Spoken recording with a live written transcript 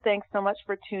Thanks so much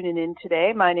for tuning in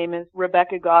today. My name is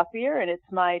Rebecca Gauthier, and it's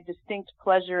my distinct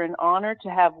pleasure and honor to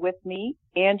have with me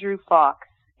Andrew Fox.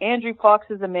 Andrew Fox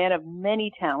is a man of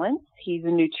many talents. He's a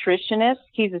nutritionist.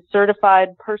 He's a certified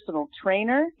personal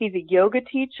trainer. He's a yoga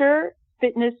teacher,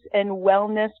 fitness and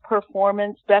wellness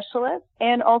performance specialist,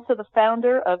 and also the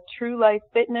founder of True Life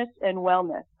Fitness and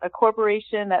Wellness, a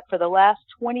corporation that for the last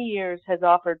 20 years has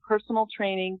offered personal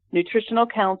training, nutritional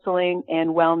counseling, and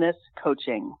wellness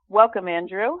coaching. Welcome,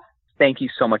 Andrew. Thank you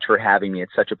so much for having me.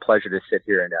 It's such a pleasure to sit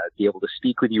here and be able to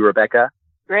speak with you, Rebecca.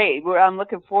 Great. I'm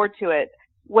looking forward to it.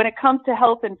 When it comes to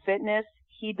health and fitness,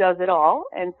 he does it all.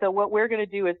 And so what we're going to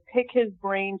do is pick his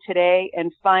brain today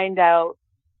and find out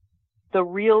the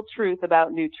real truth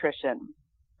about nutrition.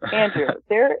 Andrew,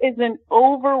 there is an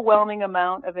overwhelming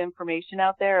amount of information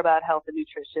out there about health and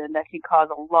nutrition that can cause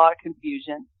a lot of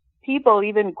confusion. People,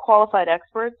 even qualified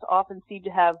experts, often seem to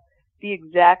have the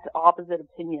exact opposite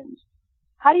opinions.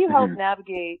 How do you help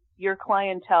navigate your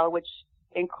clientele, which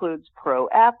includes pro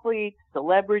athletes,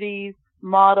 celebrities,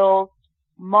 models,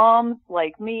 moms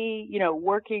like me,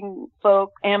 working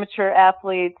folk, amateur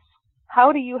athletes?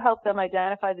 How do you help them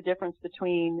identify the difference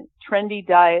between trendy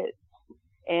diets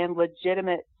and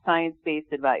legitimate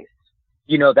science-based advice?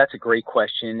 That's a great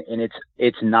question, and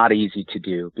it's not easy to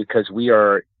do because we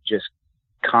are just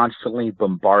constantly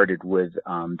bombarded with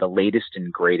the latest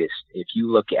and greatest. If you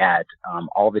look at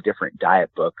all the different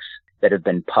diet books that have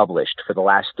been published for the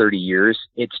last 30 years,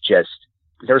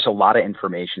 there's a lot of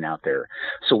information out there.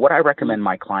 So what I recommend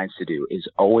my clients to do is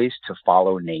always to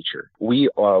follow nature.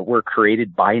 We're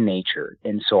created by nature.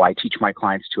 And so I teach my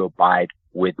clients to abide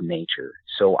with nature.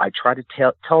 So I try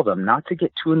to tell them not to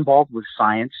get too involved with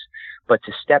science, but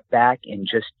to step back and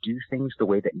just do things the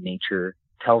way that nature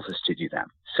tells us to do them.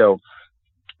 So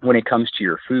when it comes to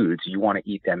your foods, you want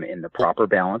to eat them in the proper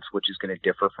balance, which is going to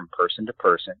differ from person to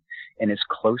person, and as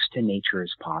close to nature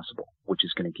as possible, which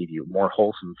is going to give you more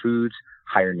wholesome foods,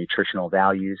 higher nutritional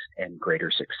values, and greater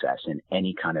success in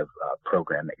any kind of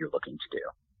program that you're looking to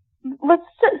do. Let's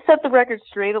set the record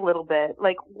straight a little bit.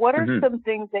 Like, what are some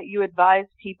things that you advise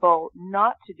people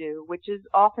not to do, which is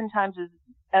oftentimes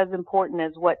as important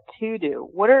as what to do?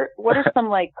 What are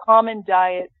some common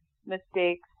diet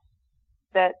mistakes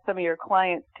that some of your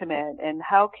clients commit, and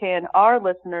how can our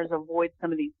listeners avoid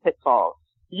some of these pitfalls?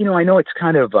 I know it's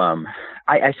kind of,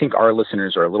 I think our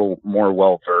listeners are a little more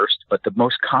well-versed, but the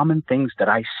most common things that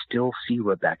I still see,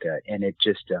 Rebecca, and it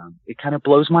just, it kind of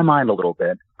blows my mind a little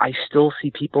bit. I still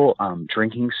see people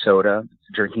drinking soda,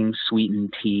 drinking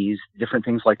sweetened teas, different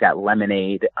things like that,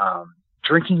 lemonade,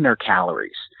 drinking their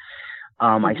calories.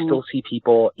 I still see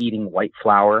people eating white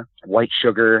flour, white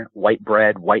sugar, white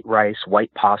bread, white rice,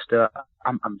 white pasta.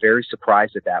 I'm very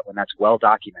surprised at that when that's well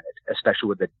documented, especially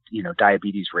with the,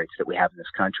 diabetes rates that we have in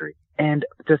this country. And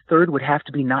the third would have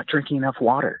to be not drinking enough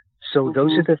water. So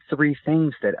those are the three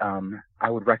things that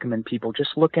I would recommend people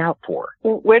just look out for.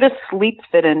 Where does sleep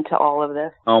fit into all of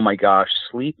this? Oh my gosh,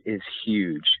 sleep is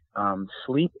huge.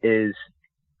 Sleep is,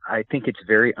 I think it's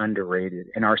very underrated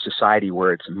in our society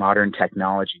where it's modern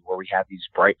technology, where we have these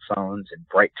bright phones and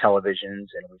bright televisions,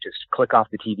 and we just click off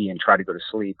the TV and try to go to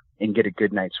sleep and get a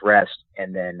good night's rest,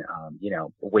 and then,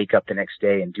 wake up the next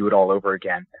day and do it all over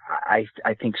again. I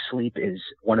think sleep is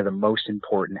one of the most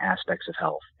important aspects of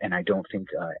health, and I don't think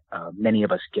many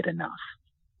of us get enough.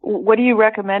 What do you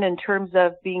recommend in terms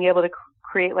of being able to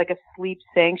create like a sleep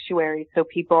sanctuary so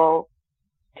people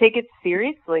take it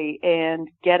seriously and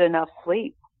get enough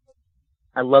sleep?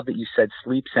 I love that you said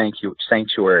sleep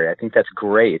sanctuary. I think that's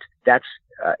great. That's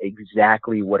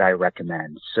exactly what I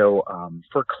recommend. So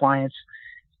for clients,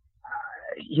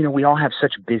 we all have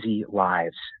such busy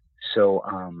lives. So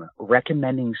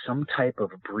recommending some type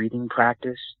of breathing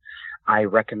practice. I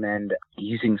recommend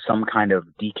using some kind of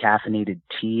decaffeinated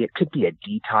tea. It could be a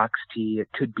detox tea. It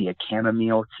could be a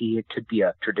chamomile tea. It could be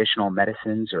a traditional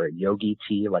medicines or a yogi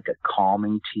tea, like a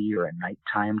calming tea or a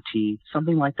nighttime tea,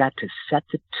 something like that to set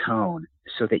the tone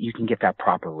so that you can get that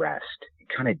proper rest.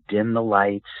 Kind of dim the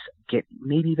lights, get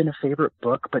maybe even a favorite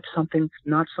book, but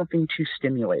not something too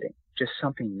stimulating, just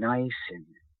something nice and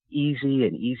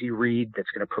easy read that's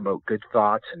going to promote good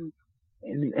thoughts and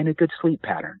a good sleep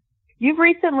pattern. You've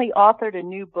recently authored a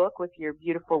new book with your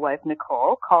beautiful wife,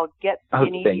 Nicole, called Get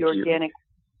Skinny the Organic.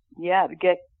 Yeah,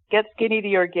 Get Skinny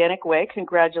the Organic Way.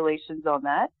 Congratulations on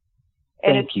that.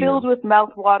 And it's filled with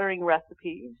mouth-watering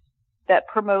recipes that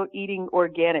promote eating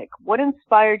organic. What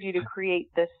inspired you to create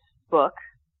this book?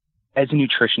 as a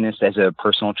nutritionist, as a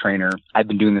personal trainer, I've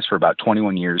been doing this for about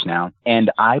 21 years now,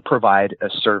 and I provide a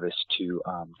service to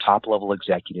top-level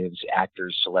executives,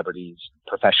 actors, celebrities,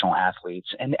 professional athletes,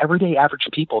 and everyday average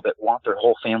people that want their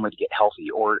whole family to get healthy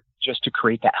or just to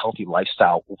create that healthy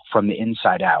lifestyle from the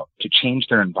inside out, to change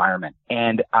their environment.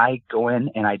 And I go in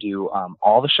and I do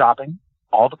all the shopping,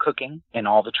 all the cooking, and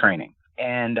all the training.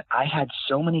 And I had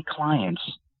so many clients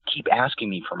keep asking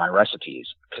me for my recipes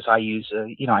because I use,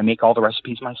 I make all the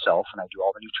recipes myself and I do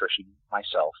all the nutrition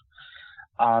myself.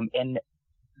 And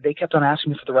they kept on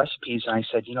asking me for the recipes, and I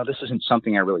said, this isn't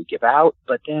something I really give out.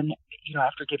 But then,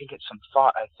 after giving it some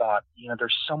thought, I thought,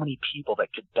 there's so many people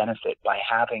that could benefit by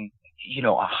having,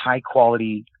 a high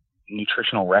quality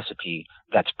nutritional recipe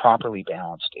that's properly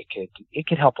balanced. It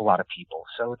could help a lot of people.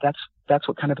 So that's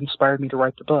what kind of inspired me to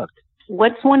write the book.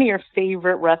 What's one of your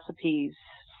favorite recipes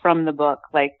from the book,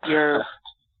 like your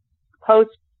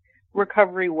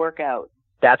post-recovery workout?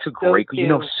 That's a great,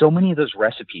 so many of those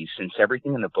recipes, since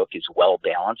everything in the book is well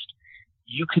balanced,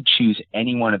 you could choose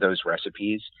any one of those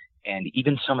recipes and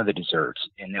even some of the desserts,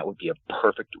 and that would be a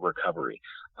perfect recovery.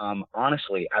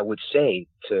 Honestly, I would say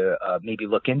to maybe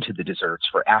look into the desserts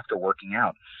for after working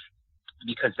out,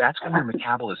 because that's when your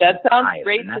metabolism That sounds is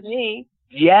great to me.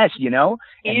 Yes, and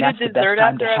eat that's a dessert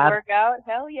after I work out?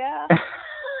 Hell yeah.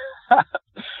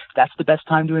 That's the best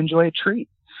time to enjoy a treat.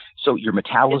 So your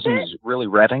metabolism is really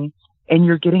revving, and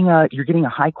you're getting a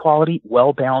high quality,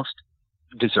 well balanced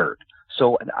dessert.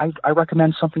 So I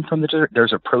recommend something from the dessert.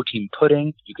 There's a protein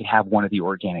pudding. You can have one of the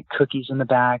organic cookies in the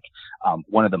back,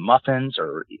 one of the muffins,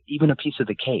 or even a piece of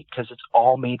the cake, because it's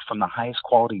all made from the highest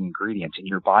quality ingredients, and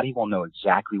your body will know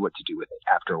exactly what to do with it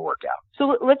after a workout.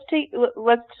 So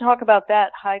let's talk about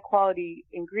that high quality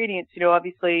ingredients.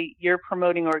 Obviously you're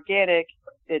promoting organic.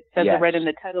 It says it right in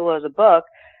the title of the book.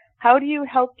 How do you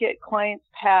help get clients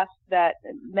past that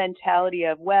mentality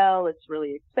of, well, it's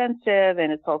really expensive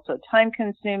and it's also time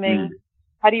consuming?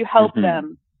 How do you help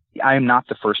them? I am not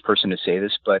the first person to say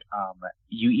this, but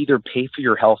you either pay for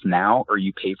your health now or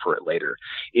you pay for it later.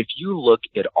 If you look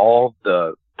at all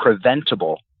the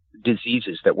preventable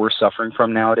diseases that we're suffering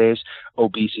from nowadays,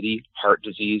 obesity, heart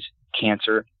disease,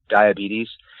 cancer, diabetes,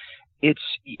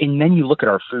 and then you look at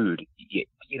our food,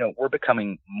 we're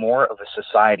becoming more of a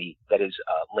society that is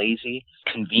lazy,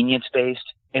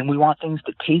 convenience-based, and we want things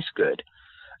that taste good.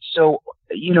 So,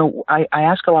 I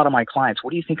ask a lot of my clients,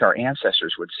 what do you think our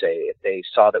ancestors would say if they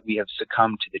saw that we have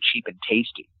succumbed to the cheap and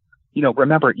tasty?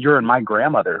 Remember, you're and my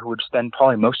grandmother who would spend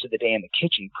probably most of the day in the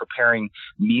kitchen preparing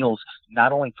meals,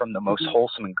 not only from the most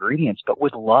wholesome ingredients, but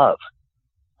with love.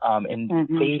 And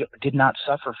they did not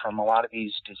suffer from a lot of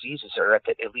these diseases, or at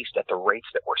least at the rates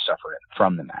that we're suffering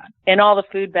from them at. And all the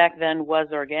food back then was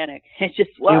organic. It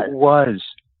just was. It was.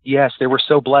 Yes, they were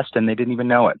so blessed, and they didn't even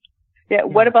know it. Yeah.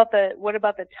 What about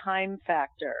the time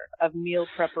factor of meal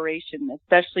preparation,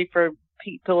 especially for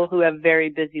people who have very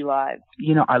busy lives?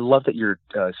 I love that you're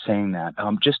saying that.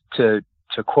 Just to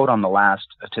quote on the last,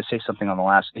 to say something on the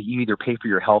last, you either pay for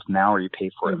your health now or you pay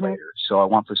for it later. So I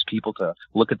want those people to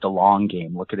look at the long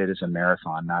game, look at it as a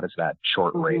marathon, not as that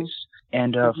short race.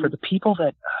 And for the people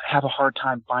that have a hard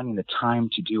time finding the time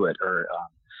to do it, or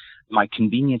my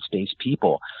convenience-based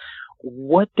people,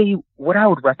 what I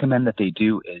would recommend that they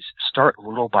do is start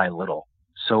little by little.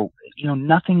 So,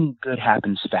 nothing good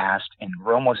happens fast, and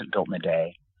Rome wasn't built in a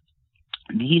day.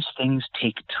 These things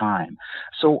take time.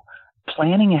 So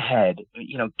planning ahead,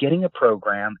 getting a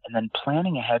program and then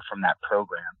planning ahead from that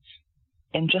program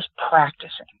and just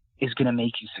practicing is going to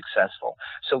make you successful.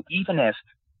 So even if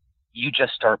you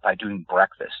just start by doing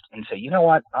breakfast and say, you know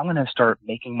what, I'm going to start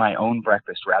making my own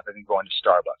breakfast rather than going to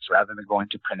Starbucks, rather than going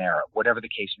to Panera, whatever the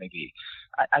case may be.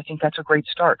 I think that's a great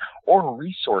start. Or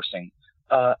resourcing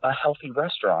a healthy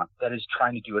restaurant that is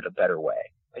trying to do it a better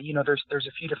way. There's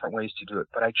a few different ways to do it,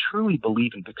 but I truly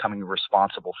believe in becoming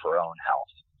responsible for our own health,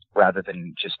 rather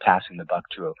than just passing the buck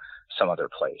to some other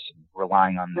place and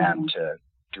relying on them to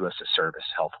do us a service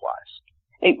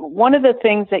health-wise. One of the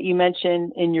things that you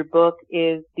mentioned in your book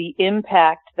is the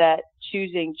impact that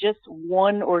choosing just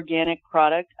one organic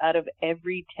product out of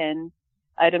every 10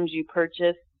 items you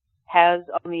purchase has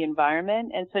on the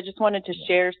environment. And so I just wanted to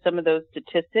share some of those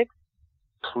statistics.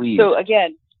 Please. So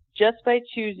again, just by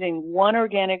choosing one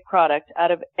organic product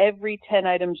out of every 10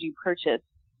 items you purchase,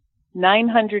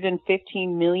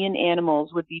 915 million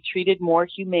animals would be treated more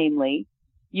humanely.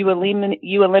 You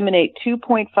eliminate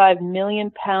 2.5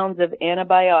 million pounds of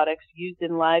antibiotics used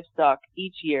in livestock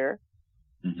each year.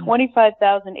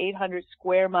 25,800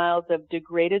 square miles of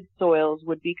degraded soils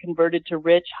would be converted to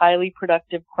rich, highly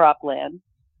productive cropland.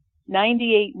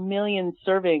 98 million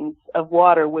servings of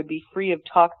water would be free of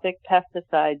toxic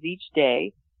pesticides each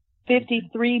day.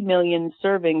 53 million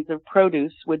servings of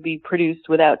produce would be produced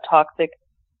without toxic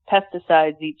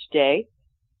pesticides each day.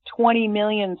 20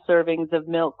 million servings of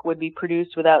milk would be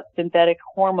produced without synthetic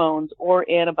hormones or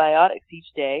antibiotics each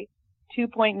day.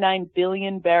 2.9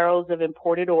 billion barrels of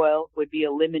imported oil would be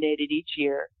eliminated each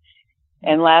year.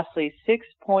 And lastly,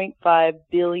 6.5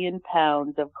 billion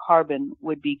pounds of carbon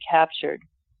would be captured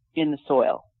in the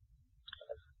soil.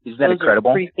 Isn't that Those incredible?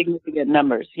 Are pretty significant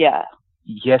numbers, yeah.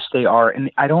 Yes, they are.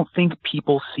 And I don't think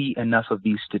people see enough of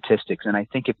these statistics. And I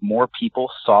think if more people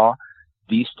saw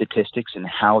these statistics and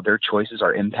how their choices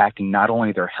are impacting not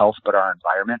only their health, but our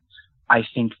environment, I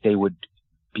think they would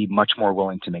be much more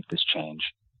willing to make this change.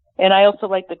 And I also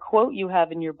like the quote you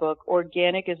have in your book,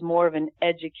 organic is more of an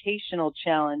educational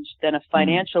challenge than a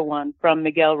financial one, from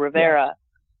Miguel Rivera,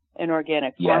 an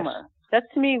organic farmer. That's,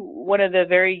 to me, one of the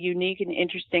very unique and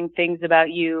interesting things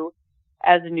about you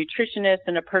as a nutritionist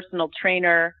and a personal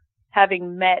trainer.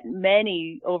 Having met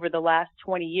many over the last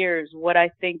 20 years, what I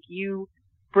think you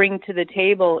bring to the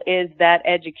table is that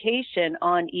education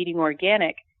on eating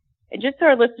organic. And just so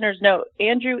our listeners know,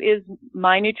 Andrew is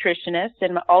my nutritionist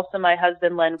and also my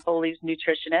husband Len Foley's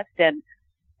nutritionist.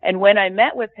 And when I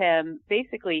met with him,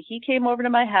 basically he came over to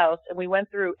my house and we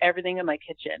went through everything in my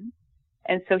kitchen.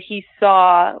 And so he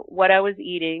saw what I was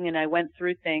eating and I went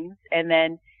through things. And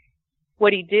then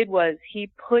what he did was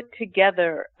he put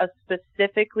together a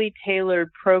specifically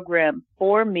tailored program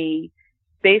for me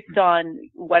based on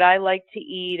what I like to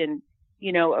eat. And,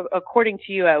 you know, according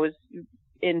to you, I was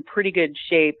in pretty good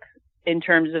shape in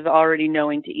terms of already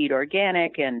knowing to eat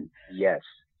organic and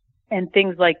and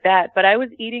things like that. But I was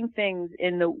eating things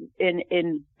in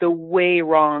the way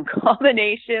wrong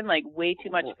combination, like way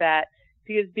too much fat,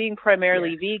 because being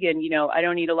primarily vegan, you know, I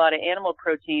don't eat a lot of animal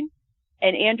protein.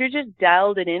 And Andrew just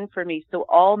dialed it in for me. So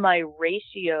all my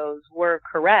ratios were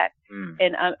correct.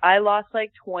 And I lost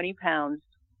like 20 pounds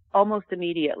almost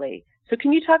immediately. So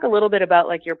can you talk a little bit about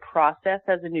like your process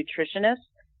as a nutritionist?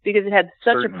 Because it had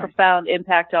such a profound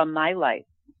impact on my life.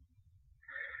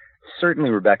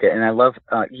 Certainly, Rebecca. And I love,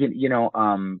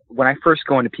 when I first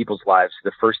go into people's lives,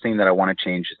 the first thing that I want to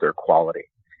change is their quality.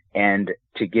 And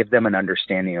to give them an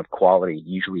understanding of quality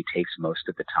usually takes most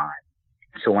of the time.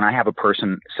 So when I have a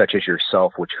person such as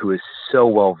yourself, who is so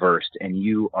well versed and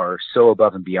you are so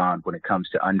above and beyond when it comes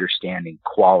to understanding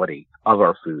quality of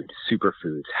our food,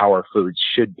 superfoods, how our foods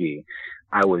should be,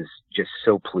 I was just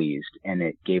so pleased, and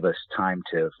it gave us time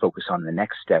to focus on the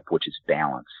next step, which is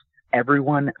balance.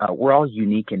 Everyone, we're all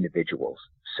unique individuals,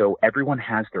 so everyone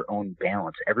has their own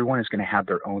balance. Everyone is going to have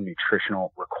their own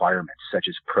nutritional requirements, such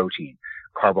as protein,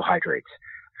 carbohydrates,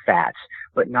 fats.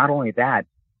 But not only that,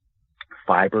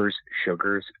 fibers,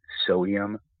 sugars,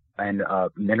 sodium, and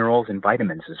minerals and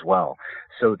vitamins as well.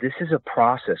 So this is a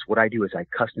process. What I do is I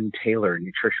custom tailor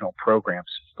nutritional programs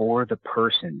for the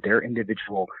person, their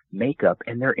individual makeup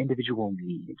and their individual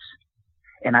needs.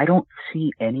 And I don't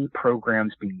see any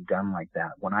programs being done like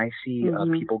that. When I see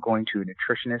people going to a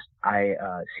nutritionist, I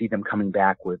see them coming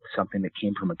back with something that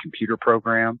came from a computer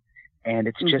program. And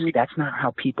it's just, that's not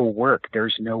how people work.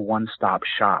 There's no one-stop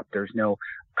shop. There's no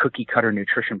cookie cutter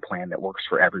nutrition plan that works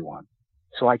for everyone.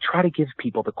 So I try to give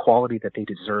people the quality that they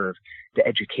deserve, the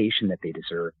education that they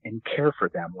deserve, and care for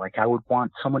them like I would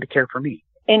want someone to care for me.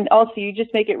 And also you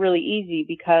just make it really easy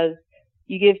because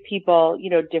you give people, you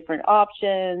know, different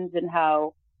options and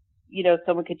how, you know,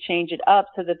 someone could change it up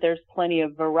so that there's plenty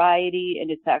of variety and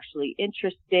it's actually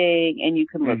interesting and you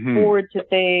can look forward to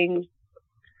things.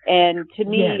 And to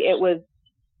me, it was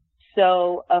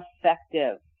so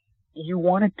effective. You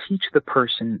want to teach the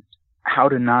person how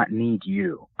to not need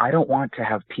you. I don't want to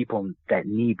have people that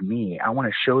need me. I want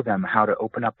to show them how to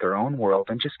open up their own world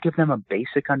and just give them a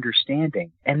basic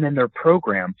understanding. And then their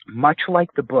program, much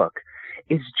like the book,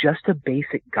 is just a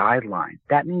basic guideline.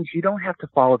 That means you don't have to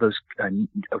follow those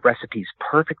recipes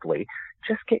perfectly.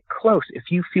 Just get close. If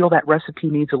you feel that recipe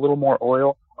needs a little more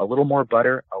oil, a little more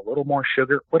butter, a little more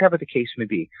sugar, whatever the case may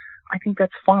be, I think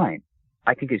that's fine.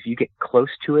 I think as you get close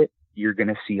to it, you're going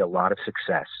to see a lot of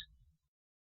success.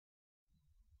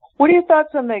 What are your thoughts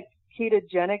on the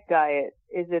ketogenic diet?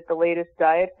 Is it the latest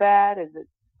diet fad? Is it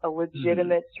a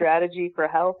legitimate strategy for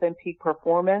health and peak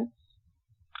performance?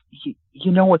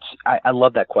 You know what's, I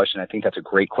love that question. I think that's a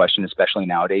great question, especially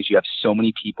nowadays. You have so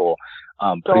many people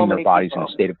putting their bodies in a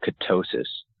state of ketosis.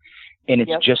 And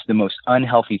it's just the most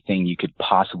unhealthy thing you could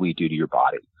possibly do to your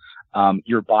body.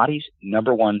 Your body's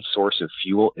number one source of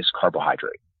fuel is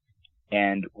carbohydrate.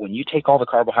 And when you take all the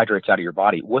carbohydrates out of your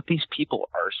body, what these people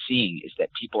are seeing is that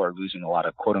people are losing a lot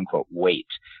of quote unquote weight.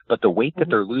 But the weight that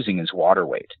they're losing is water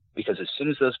weight, because as soon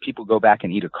as those people go back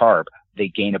and eat a carb, they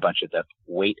gain a bunch of the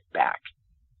weight back.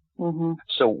 Mm-hmm.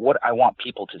 So what I want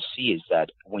people to see is that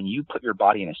when you put your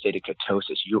body in a state of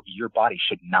ketosis, your body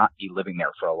should not be living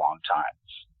there for a long time.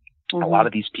 Mm-hmm. A lot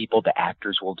of these people, the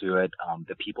actors will do it.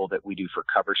 The people that we do for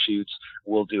cover shoots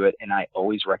will do it. And I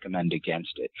always recommend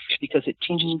against it because it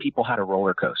teaches Mm-hmm. people how to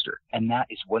roller coaster. And that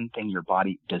is one thing your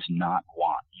body does not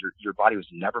want. Your body was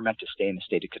never meant to stay in a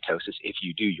state of ketosis. If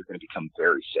you do, you're going to become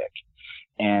very sick.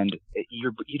 And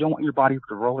you don't want your body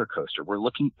to roller coaster.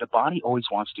 The body always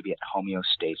wants to be at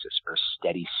homeostasis or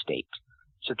steady state.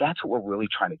 So that's what we're really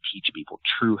trying to teach people,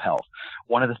 true health.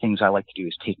 One of the things I like to do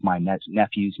is take my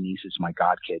nephews, nieces, my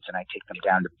godkids, and I take them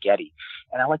down to the Getty.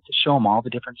 And I like to show them all the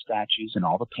different statues and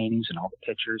all the paintings and all the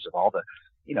pictures of all the,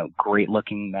 great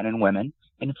looking men and women.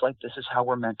 And it's like, this is how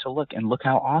we're meant to look. And look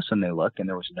how awesome they look. And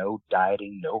there was no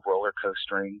dieting, no roller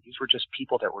coastering. These were just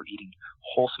people that were eating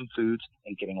wholesome foods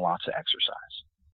and getting lots of exercise.